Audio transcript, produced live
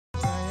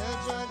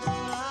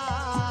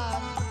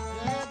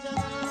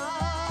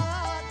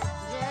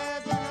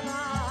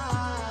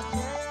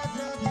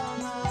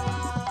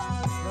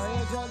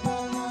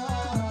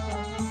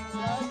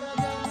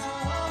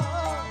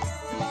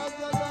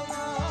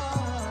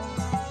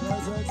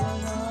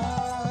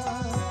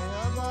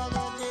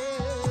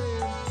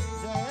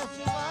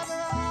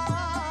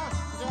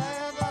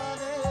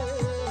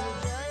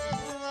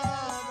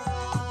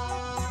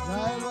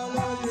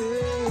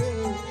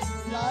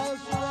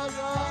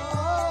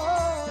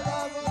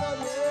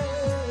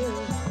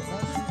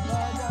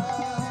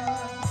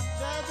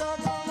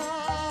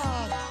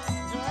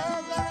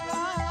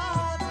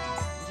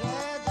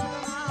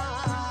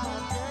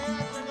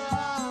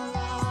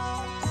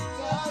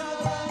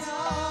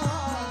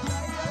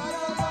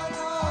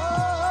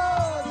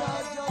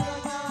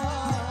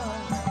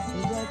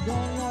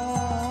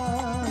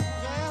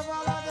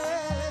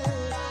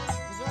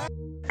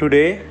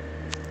Today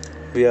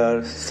we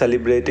are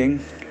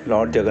celebrating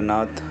Lord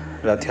Jagannath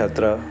Rath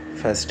Yatra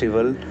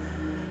festival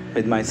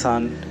with my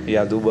son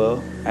Yaduba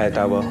at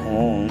our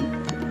home.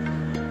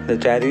 The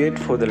chariot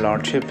for the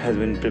Lordship has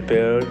been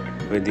prepared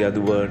with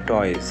Yaduba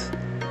toys.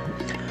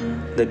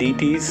 The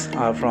deities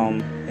are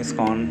from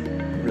ISKCON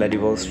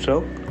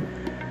Vladivostok,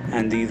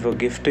 and these were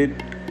gifted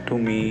to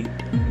me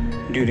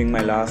during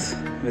my last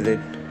visit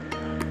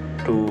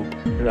to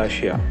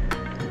Russia.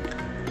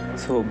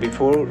 So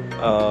before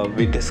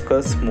we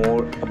discuss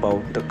more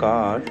about the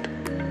cart,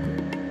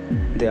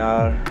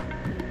 there's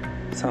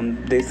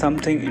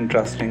something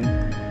interesting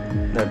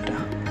that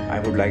I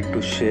would like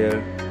to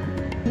share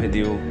with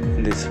you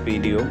in this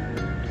video.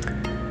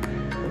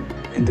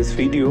 In this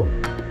video,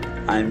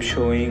 I am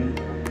showing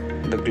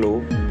the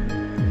globe.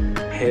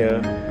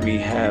 Here we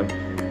have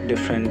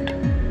different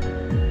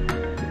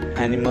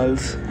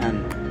animals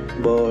and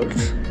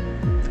birds.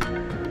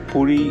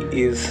 Puri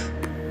is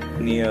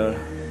near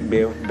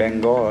Bay of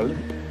Bengal,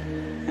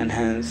 and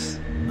hence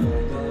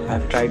I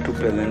have tried to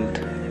present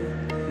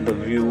the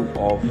view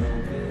of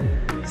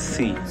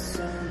sea.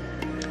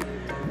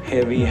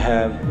 Here we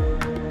have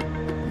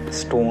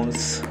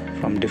stones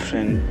from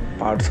different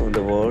parts of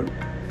the world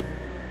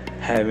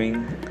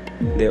having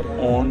their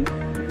own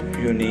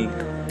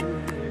unique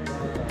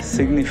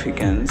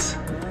significance.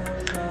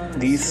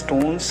 These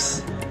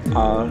stones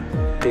are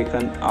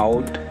taken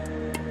out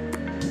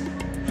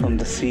from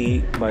the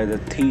sea by the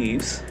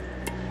thieves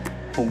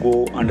who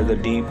go under the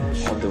deep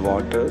of the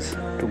waters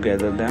to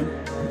gather them.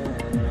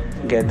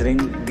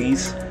 Gathering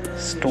these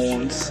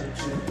stones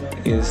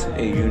is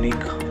a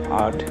unique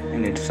art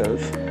in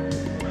itself,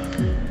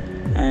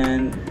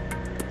 and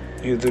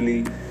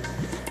usually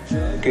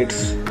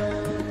kids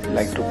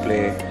like to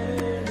play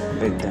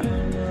with them.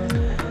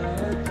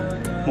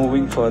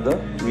 Moving further,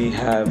 we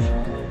have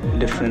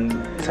different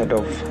set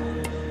of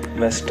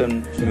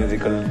Western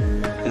musical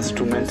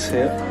instruments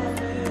here.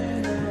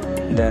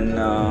 Then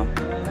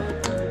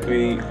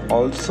we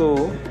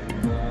also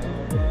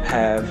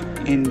have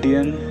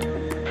Indian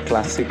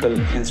classical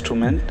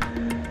instrument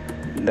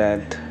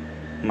that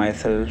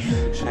myself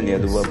and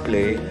Yaduba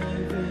play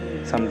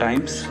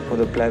sometimes for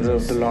the pleasure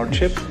of the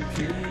Lordship.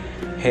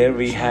 Here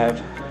we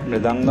have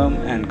Mridangam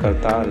and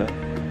Kartala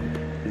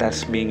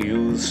that's being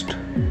used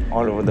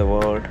all over the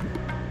world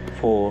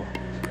for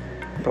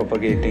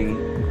propagating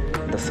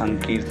the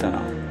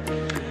Sankirtana.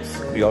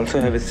 We also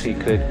have a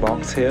secret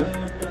box here.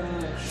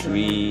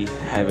 We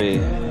have a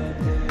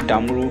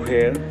Damru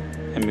here,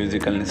 a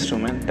musical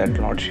instrument that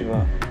Lord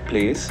Shiva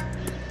plays.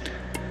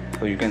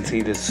 So you can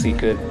see this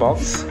secret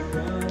box.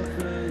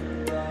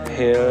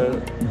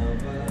 Here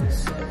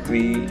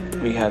we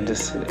have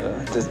this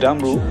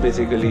Damru.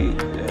 Basically,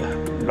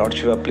 Lord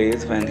Shiva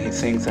plays when he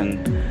sings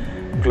and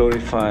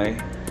glorify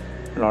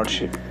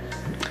Lordship.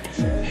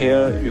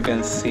 Here you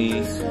can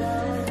see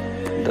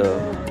the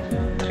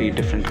 3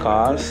 different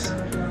cars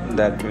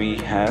that we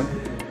have.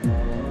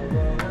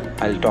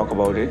 I'll talk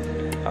about it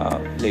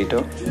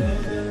later.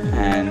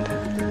 And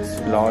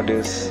Lord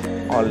is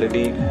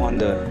already on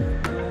the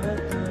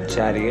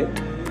chariot.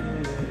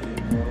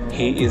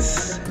 He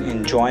is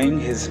enjoying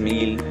his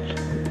meal,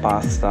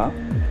 pasta.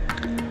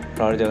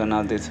 Lord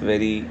Jagannath is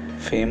very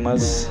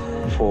famous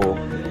for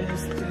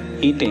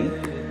eating,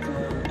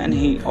 and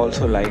he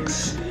also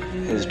likes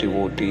his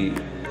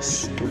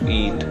devotees to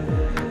eat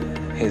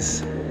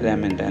his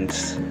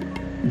remnants,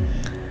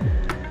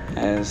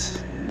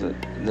 as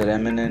the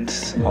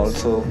remnants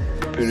also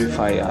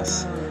purify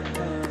us.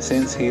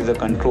 Since he is the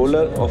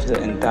controller of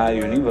the entire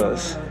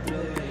universe,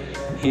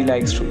 he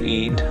likes to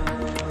eat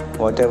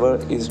whatever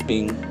is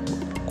being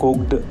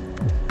cooked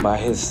by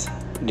his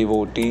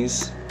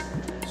devotees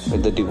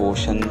with the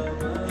devotion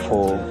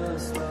for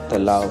the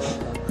love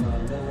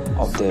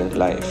of their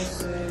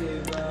life.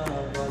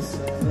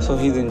 So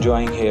he's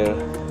enjoying here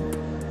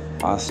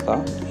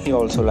pasta. He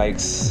also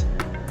likes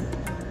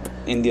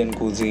Indian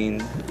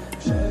cuisine,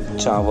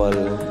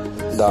 chawal,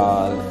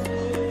 dal,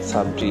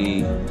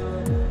 sabji.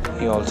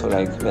 He also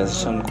likes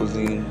Western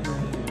cuisine,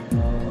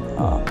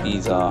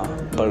 pizza,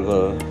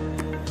 burger,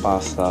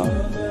 pasta,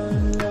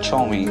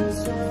 chow mein.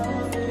 So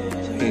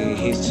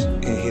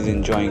he's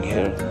enjoying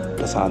here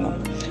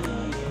prasadam.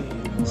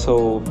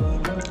 So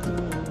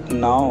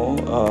now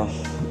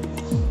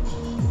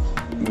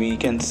we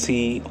can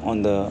see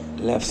on the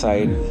left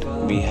side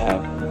we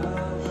have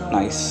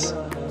nice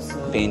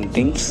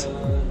paintings.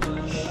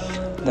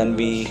 Then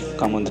we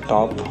come on the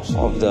top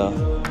of the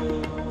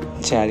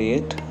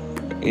chariot.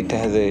 It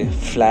has a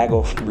flag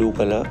of blue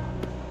color.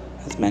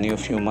 As many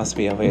of you must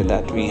be aware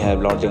that we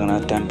have Lord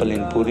Jagannath temple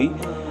in Puri,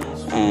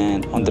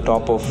 and on the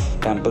top of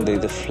temple there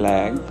is a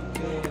flag.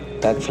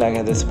 That flag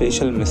has a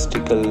special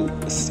mystical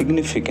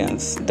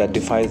significance that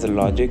defies the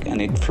logic,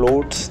 and it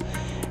floats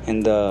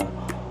in the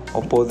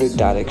opposite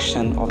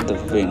direction of the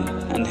wind.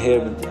 And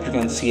here you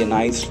can see a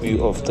nice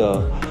view of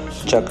the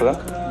chakra.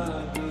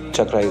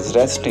 Chakra is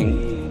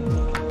resting.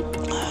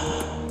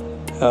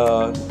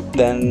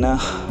 Then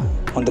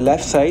on the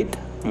left side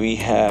we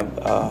have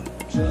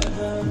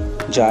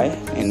Jai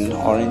in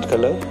orange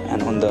color,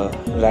 and on the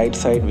right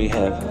side we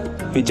have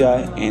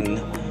Vijay in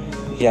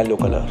yellow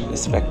color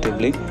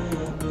respectively.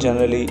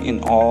 Generally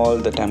in all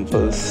the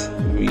temples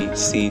we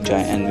see Jai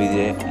and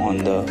Vijay on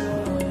the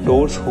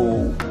doors,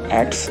 who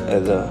acts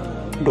as a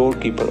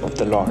doorkeeper of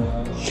the Lord.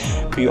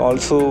 We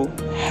also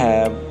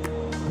have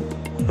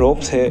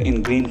ropes here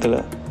in green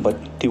color, but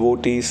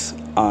devotees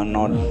are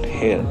not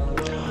here.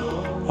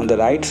 On the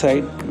right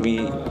side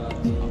we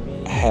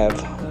have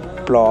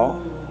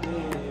plow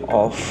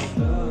of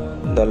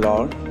the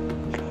Lord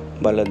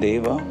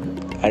Baladeva,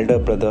 elder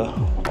brother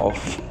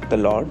of the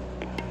Lord.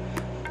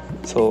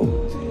 So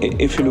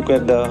if you look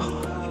at the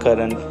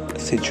current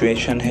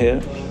situation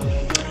here,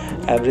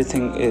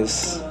 everything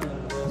is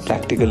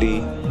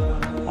practically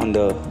on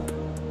the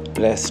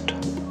rest.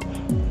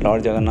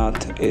 Lord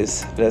Jagannath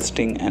is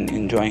resting and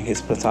enjoying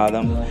his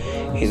prasadam.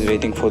 He is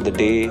waiting for the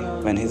day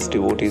when his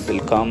devotees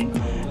will come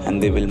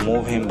and they will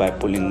move him by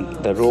pulling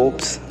the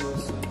ropes.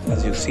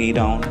 As you see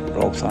down,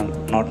 ropes are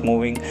not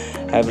moving.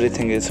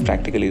 Everything is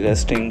practically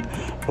resting.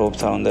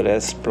 Ropes are on the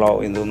rest,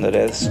 plow is on the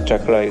rest,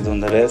 chakra is on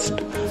the rest.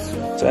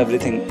 So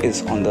everything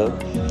is on the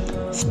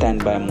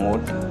standby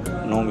mode.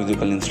 No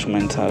musical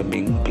instruments are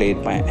being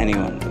played by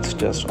anyone. It's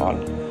just all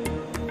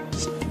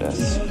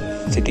just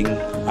sitting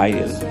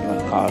idle.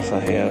 Even cars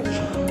are here.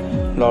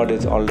 Lord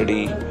is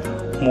already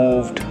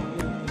moved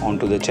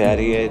onto the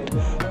chariot.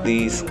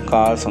 These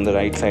cars on the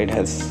right side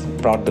has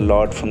brought the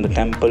Lord from the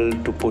temple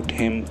to put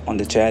him on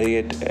the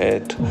chariot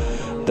at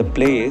the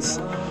place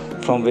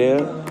from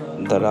where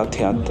the Rath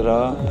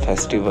Yatra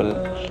festival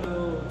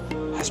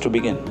has to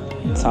begin.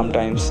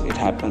 Sometimes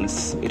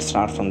it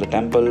starts from the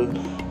temple,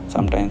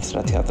 sometimes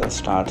Rath Yatra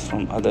starts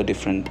from other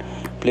different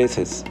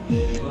places.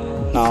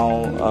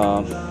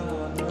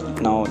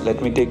 Now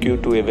let me take you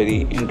to a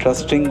very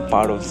interesting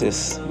part of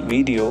this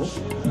video.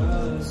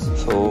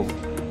 So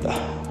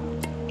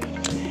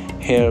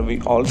here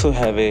we also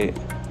have a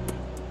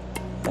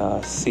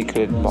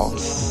secret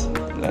box.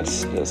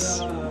 Let's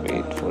just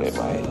wait for a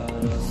while.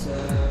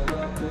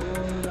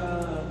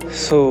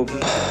 So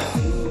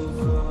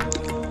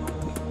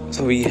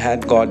we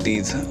had got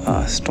these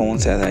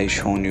stones, as I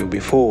shown you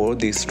before.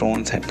 These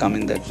stones had come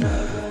in that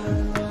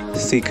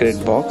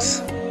secret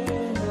box.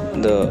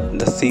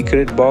 The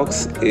secret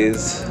box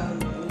is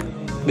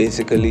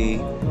basically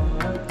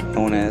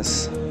known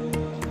as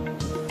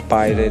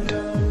pirate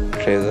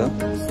treasure.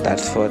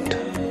 That's what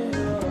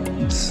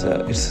it's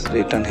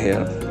written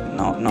here.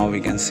 Now we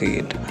can see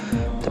it,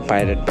 the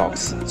pirate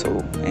box.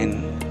 So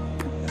in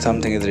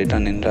something is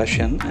written in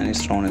Russian and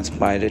it's known as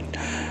pirate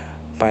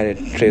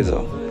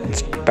treasure.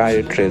 It's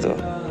pirate treasure.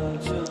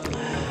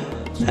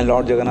 And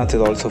Lord Jagannath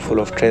is also full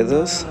of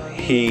treasures.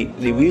 He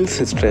reveals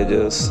his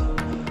treasures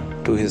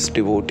to his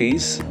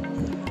devotees,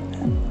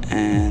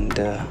 and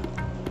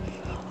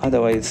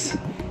otherwise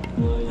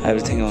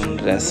everything on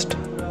rest.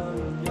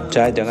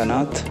 Jai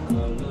Jagannath.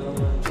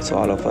 So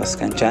all of us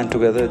can chant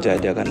together Jai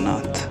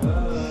Jagannath.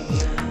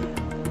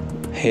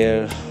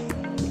 Here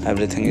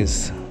everything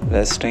is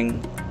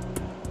resting.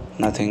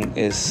 Nothing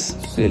is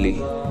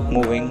really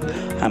moving.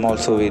 I'm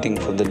also waiting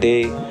for the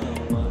day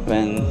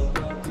when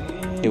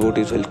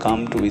devotees will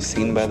come to be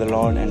seen by the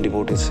Lord, and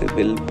devotees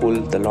will pull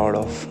the Lord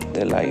of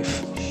their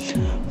life.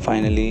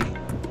 Finally,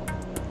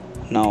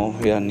 now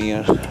we are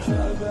near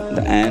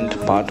the end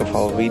part of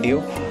our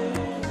video.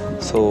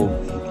 So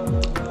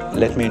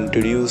let me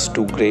introduce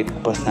two great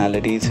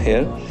personalities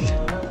here.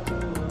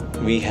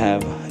 We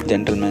have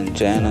gentleman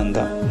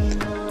Jayananda.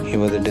 He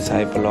was a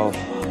disciple of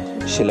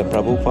Srila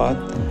Prabhupada,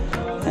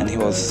 and he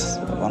was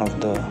one of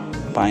the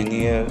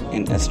pioneer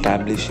in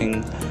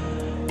establishing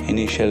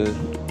initial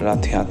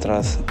Rath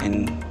Yatras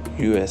in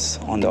US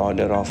on the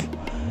order of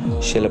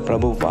Srila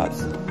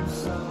Prabhupada.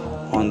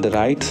 On the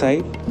right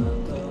side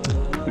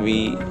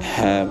we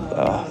have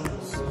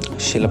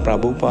Srila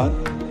Prabhupada,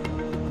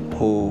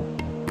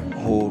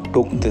 who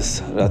took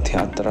this Rath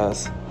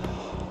Yatras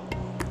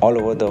all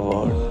over the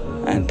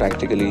world, and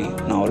practically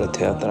now Rath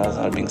Yatras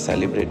are being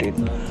celebrated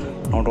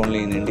not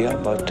only in India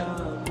but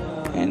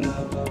in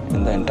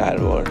the entire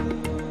world.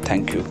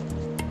 Thank you.